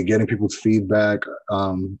out there? You're getting people's feedback.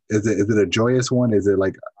 Is it a joyous one? Is it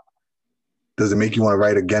like, does it make you want to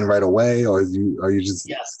write again right away, or are you just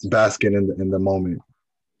Yes, basking in the moment?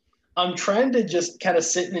 I'm trying to just kind of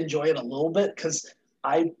sit and enjoy it a little bit because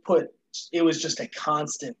I put it was just a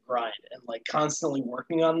constant grind and like constantly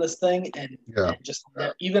working on this thing Yeah. and just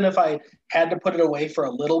even if I had to put it away for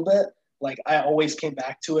a little bit, like I always came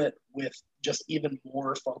back to it with just even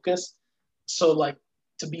more focus. So like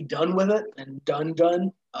to be done with it and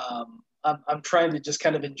done, I'm trying to just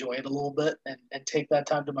kind of enjoy it a little bit and take that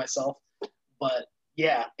time to myself. But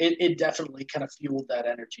yeah, it definitely kind of fueled that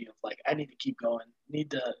energy of like I need to keep going,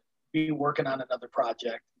 need to be working on another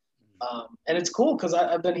project. And it's cool because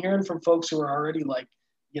I've been hearing from folks who are already like,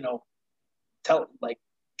 you know, like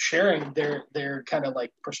sharing their kind of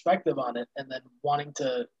like perspective on it, and then wanting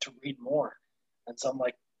to read more. And so I'm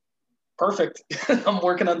like, perfect. I'm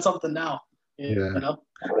working on something now. You Yeah. know?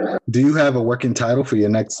 Do you have a working title for your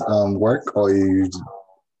next work, or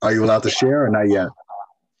are you allowed to Yeah, share or not yet?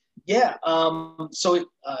 yeah.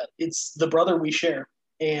 It's The Brother We Share,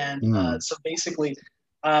 and Mm, so basically,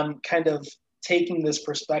 I'm kind of taking this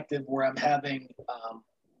perspective where I'm having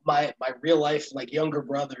my real life like younger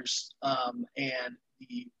brothers, and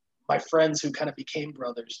my friends who kind of became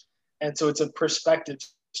brothers. And so it's a perspective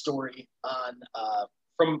story on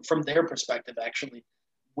from their perspective, actually.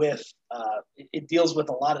 With it deals with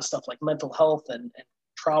a lot of stuff like mental health and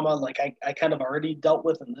trauma, like I kind of already dealt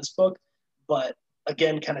with in this book, but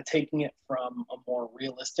again, kind of taking it from a more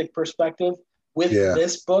realistic perspective with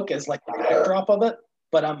this book as like the backdrop of it.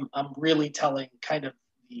 But I'm really telling kind of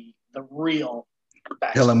the real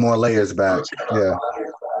backstory. Peeling more layers back. Yeah.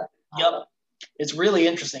 Yep. It's really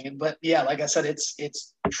interesting. But yeah, like I said,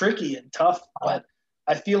 it's tricky and tough, but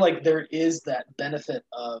I feel like there is that benefit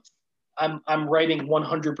of I'm writing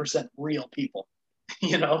 100% real people,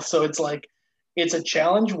 you know? So it's like, it's a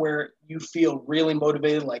challenge where you feel really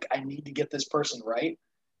motivated, like I need to get this person right.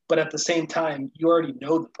 But at the same time, you already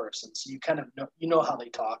know the person. So you kind of know, you know how they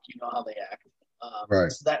talk, you know how they act.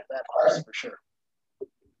 Right. So that helps for sure.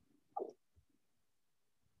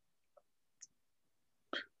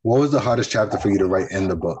 What was the hardest chapter for you to write in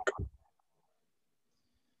the book?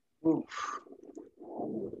 Oof.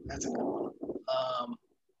 That's a good one.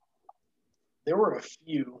 There were a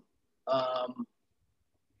few. I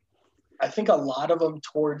think a lot of them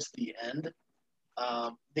towards the end.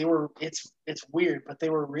 They were. It's weird, but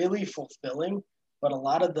they were really fulfilling. But a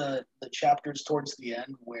lot of the chapters towards the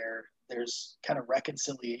end, where there's kind of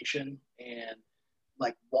reconciliation and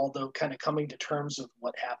like Waldo kind of coming to terms with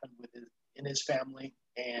what happened in his family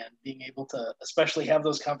and being able to especially have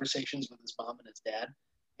those conversations with his mom and his dad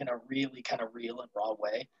in a really kind of real and raw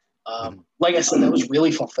way. Like I said, that was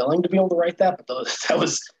really fulfilling to be able to write that, but that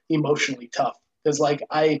was emotionally tough because like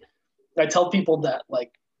I tell people that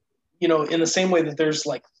like, you know, in the same way that there's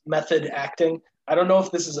like method acting, I don't know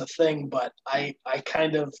if this is a thing, but I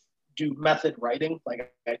kind of do method writing.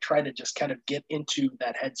 Like I try to just kind of get into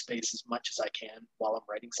that headspace as much as I can while I'm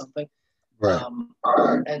writing something. Right.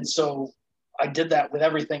 And so I did that with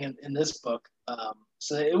everything in this book.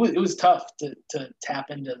 So it was tough to tap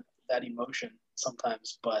into that emotion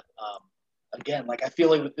sometimes, but again, like I feel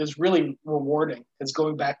like it was really rewarding because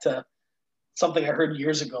going back to something I heard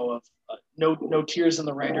years ago of no tears in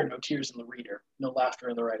the writer, no tears in the reader, no laughter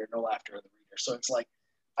in the writer, no laughter in the reader. So it's like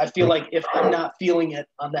I feel like if I'm not feeling it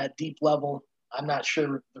on that deep level, I'm not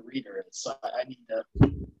sure the reader is. So I need to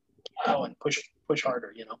keep going, push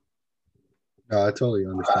harder, you know. No, I totally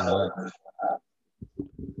understand that.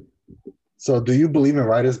 So do you believe in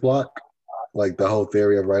writer's block? Like the whole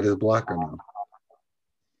theory of writer's block or no?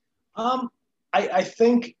 I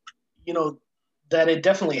think, you know, that it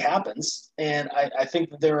definitely happens. And I think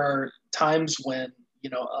that there are times when, you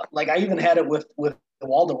know, like I even had it with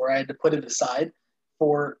Waldo where I had to put it aside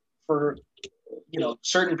for, you know,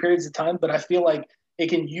 certain periods of time. But I feel like it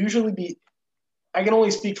can usually be, I can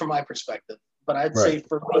only speak from my perspective, but I'd say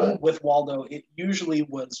for me with Waldo, it usually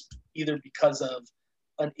was either because of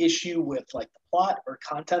an issue with like the plot or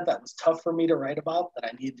content that was tough for me to write about that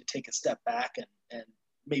I needed to take a step back and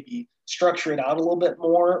maybe structure it out a little bit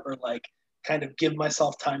more or like kind of give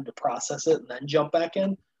myself time to process it and then jump back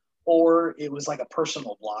in. Or it was like a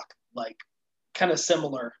personal block, like kind of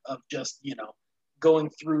similar of just, you know,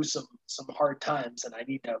 going through some hard times and I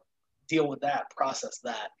need to deal with that, process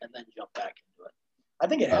that, and then jump back into it. I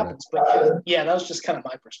think it happens, but yeah, that was just kind of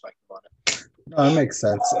my perspective on it. No, that makes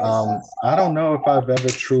sense. I don't know if I've ever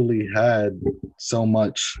truly had so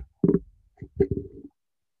much.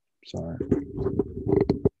 Sorry.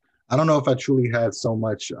 I don't know if I truly had so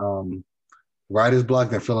much writer's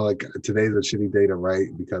block and feeling like today's a shitty day to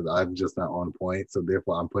write because I'm just not on point. So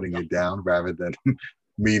therefore I'm putting it down rather than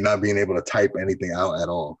me not being able to type anything out at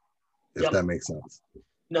all, if that makes sense.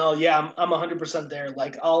 No, yeah, I'm 100% there.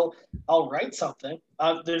 Like I'll write something.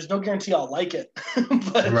 There's no guarantee I'll like it,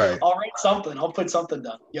 but I'll write something. I'll put something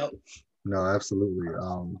down. Yep. No, absolutely.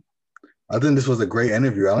 I think this was a great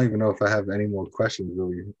interview. I don't even know if I have any more questions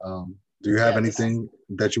really. Do you have anything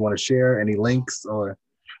that you want to share? Any links or?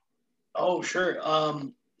 Oh, sure.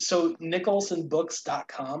 So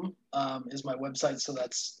nickolsonbooks.com is my website. So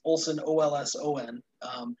that's Olson, Olson.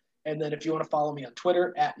 And then if you want to follow me on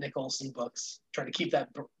Twitter, at @NickOlsonBooks, try to keep that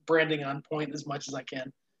branding on point as much as I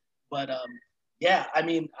can. But yeah, I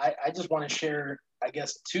mean, I just want to share, I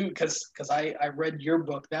guess, too, because I read your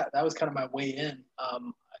book. That was kind of my way in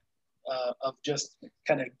of just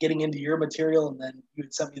kind of getting into your material. And then you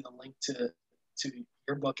had sent me the link to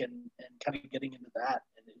your book and kind of getting into that.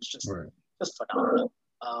 And it was just phenomenal.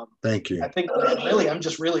 Thank you. I think really, I'm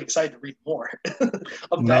just really excited to read more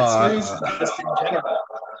of that series just in general.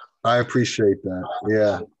 I appreciate that.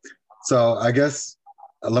 Yeah. So I guess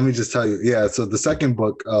let me just tell you. Yeah. So the second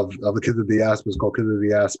book of the Kids of the Diaspora is called Kids of the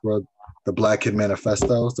Diaspora, the Black Kid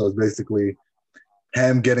Manifesto. So it's basically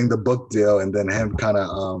him getting the book deal and then him kind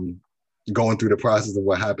of going through the process of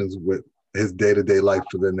what happens with his day-to-day life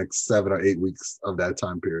for the next 7 or 8 weeks of that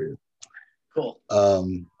time period. Cool.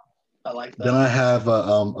 Um, I like that. then I have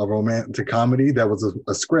a romantic comedy that was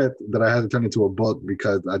a script that I had to turn into a book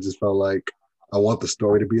because I just felt like I want the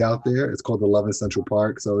story to be out there. It's called The Love in Central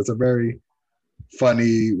Park. So it's a very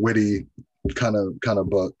funny, witty kind of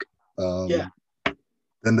book. Yeah.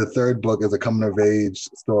 Then the third book is a coming of age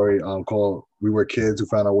story called We Were Kids Who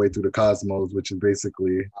Found Our Way Through the Cosmos, which is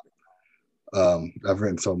basically I've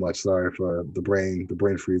written so much. Sorry for the brain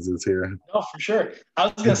freezes here. No, for sure. I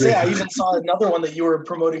was gonna say I even saw another one that you were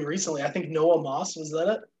promoting recently. I think Noah Moss, was that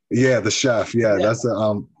it? Yeah, The Chef. Yeah, Yeah. that's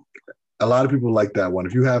a lot of people like that one.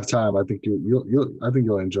 If you have time, I think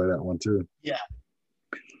you'll enjoy that one too. Yeah.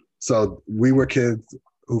 So We Were Kids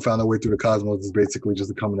Who Found Their Way Through the Cosmos is basically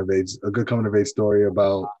just a good coming of age story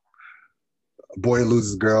about a boy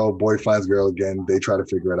loses girl, boy finds girl again. They try to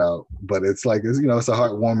figure it out, but it's like it's a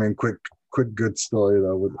heartwarming, quick, good story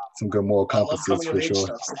though with some good moral compasses for sure.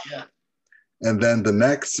 Stuff, so yeah. And then the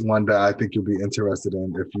next one that I think you'll be interested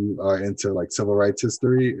in if you are into like civil rights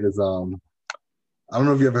history is I don't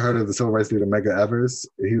know if you ever heard of the civil rights leader Medgar Evers.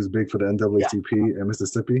 He was big for the NAACP in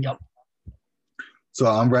Mississippi. Yep. So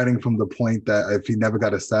I'm writing from the point that if he never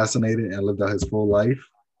got assassinated and lived out his full life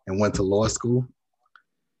and went to law school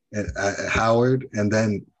at Howard, and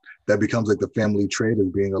then that becomes like the family trait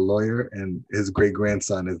of being a lawyer, and his great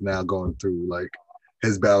grandson is now going through like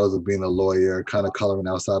his battles of being a lawyer, kind of coloring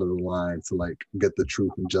outside of the line to like get the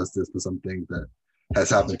truth and justice for some things that has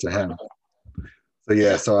happened to him. So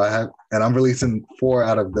yeah, so I'm releasing 4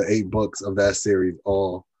 out of the 8 books of that series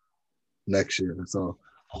all next year. So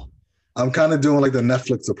I'm kind of doing like the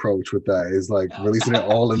Netflix approach with that, is like releasing it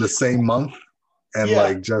all in the same month, and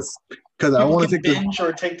like just because I want to take binge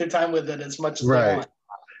or take their time with it as much as they want.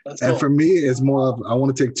 That's and cool. for me, it's more of I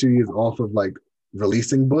want to take 2 years off of like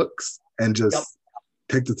releasing books and just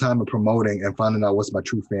take the time of promoting and finding out what's my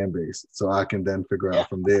true fan base, so I can then figure out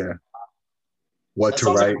from there what to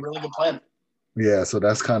write. Like a really good plan. Yeah, so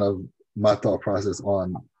that's kind of my thought process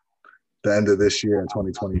on the end of this year in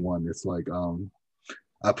 2021. It's like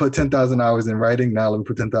I put 10,000 hours in writing. Now let me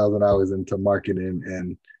put 10,000 hours into marketing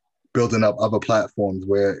and building up other platforms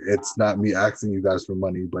where it's not me asking you guys for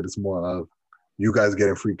money, but it's more of you guys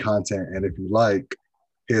getting free content. And if you like,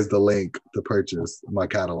 here's the link to purchase my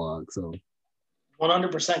catalog. So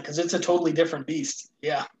 100%, because it's a totally different beast.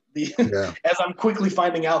 Yeah. As I'm quickly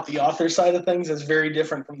finding out, the author side of things is very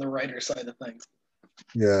different from the writer side of things.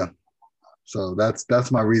 Yeah. So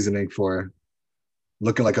that's my reasoning for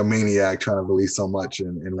looking like a maniac trying to release so much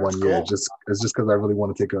in 1 year. It's just because I really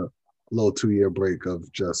want to take a little 2-year break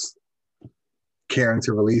of just caring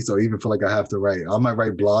to release, or even feel like I have to write. I might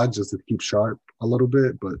write blogs just to keep sharp a little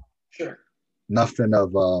bit, but nothing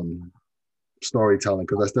of storytelling,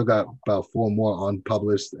 because I still got about 4 more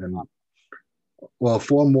unpublished and 4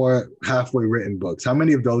 more halfway written books. How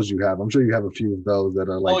many of those you have? I'm sure you have a few of those that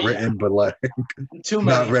are like written, but like too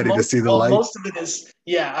many. Not ready to see the light. Most of it is,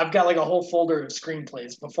 I've got like a whole folder of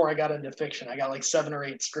screenplays. Before I got into fiction, I got like 7 or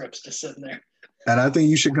 8 scripts just sitting there. And I think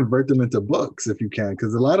you should convert them into books if you can,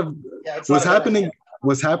 because a lot of what's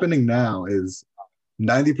happening now is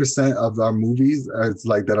 90% of our movies it's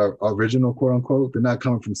like that are original, quote unquote. They're not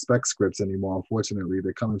coming from spec scripts anymore. Unfortunately,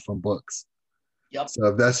 they're coming from books. Yep. So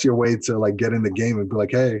if that's your way to like get in the game and be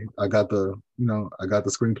like, hey, I got the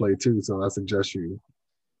screenplay too, so I suggest you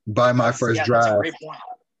buy my first draft. That's a great point.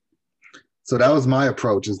 So that was my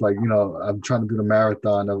approach. Is like, I'm trying to do the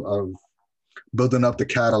marathon of building up the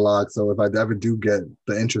catalog. So if I ever do get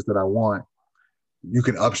the interest that I want, you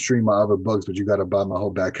can upstream my other books, but you got to buy my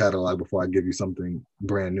whole back catalog before I give you something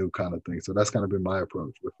brand new, kind of thing. So that's kind of been my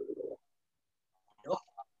approach with it all.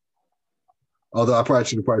 Although I probably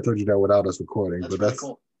should have told you that without us recording, but that's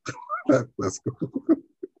cool. That's cool.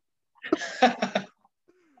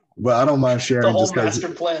 But I don't mind sharing. The whole master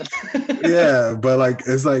plan. Yeah, but like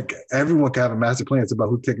it's like everyone can have a master plan. It's about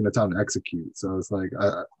who's taking the time to execute. So it's like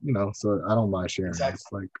so I don't mind sharing. Exactly.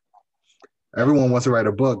 It's like everyone wants to write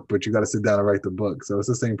a book, but you got to sit down and write the book. So it's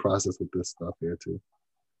the same process with this stuff here too.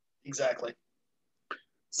 Exactly.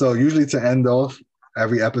 So usually to end off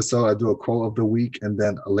every episode, I do a quote of the week and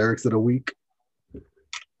then a lyrics of the week,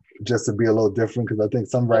 just to be a little different, because I think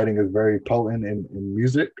some writing is very potent in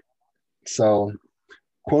music. So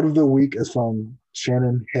quote of the week is from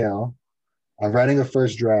Shannon Hale. I'm writing a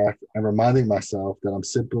first draft and reminding myself that I'm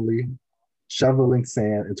simply shoveling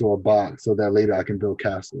sand into a box so that later I can build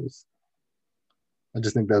castles. I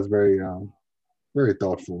just think that's very, very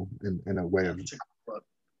thoughtful in a way of,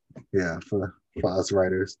 for us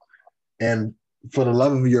writers. And for the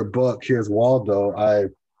love of your book, Here's Waldo, I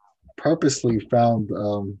purposely found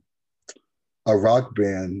a rock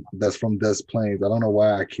band that's from Des Plaines. I don't know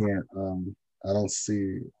why I can't. I don't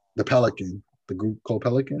see the Pelican, the group called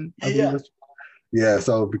Pelican. I believe Yeah, that's. Yeah.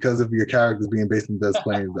 So because of your characters being based in Des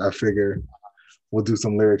Plaines, I figure we'll do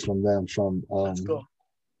some lyrics from them. From that's cool.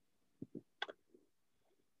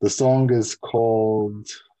 the song is called.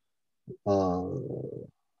 Uh,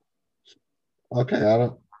 okay, I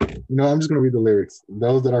don't. I'm just gonna read the lyrics.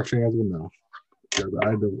 Those that are fans will know because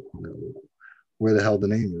I don't know where the hell the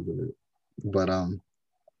name is of it. But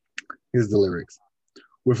here's the lyrics.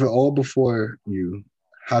 With it all before you,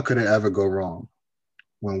 how could it ever go wrong?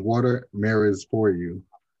 When water mirrors for you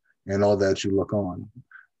and all that you look on,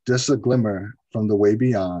 just a glimmer from the way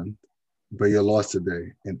beyond, but you're lost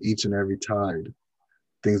today. In each and every tide,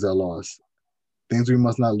 things are lost. Things we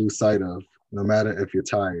must not lose sight of, no matter if you're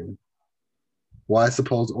tired. Why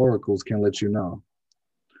suppose oracles can let you know?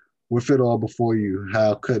 With it all before you,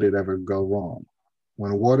 how could it ever go wrong?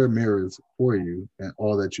 When water mirrors for you and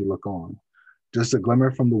all that you look on, just a glimmer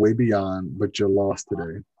from the way beyond, but you're lost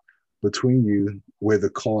today. Between you, weigh the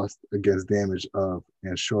cost against damage of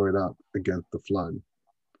and shore it up against the flood.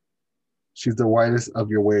 She's the widest of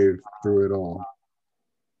your wave through it all,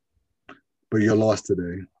 but you're lost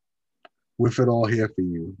today. With it all here for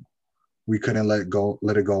you, we couldn't let it go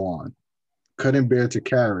on. Couldn't bear to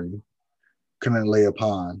carry, couldn't lay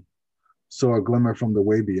upon. Saw a glimmer from the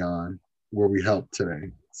way beyond where we helped today.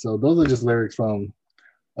 So those are just lyrics from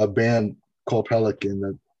a band called Pelican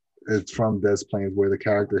that is from Des Plaines, where the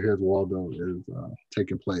character Here's Waldo is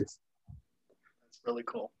taking place. That's really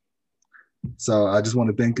cool. So I just want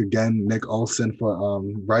to thank again Nick Olson for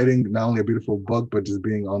writing not only a beautiful book, but just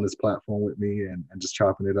being on this platform with me and just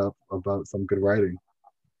chopping it up about some good writing.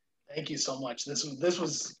 Thank you so much. This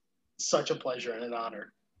was such a pleasure and an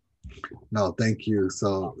honor. No, thank you.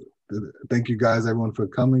 So thank you guys, everyone, for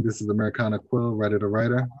coming. This is Americana Quill, Writer to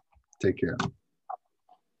Writer. Take care.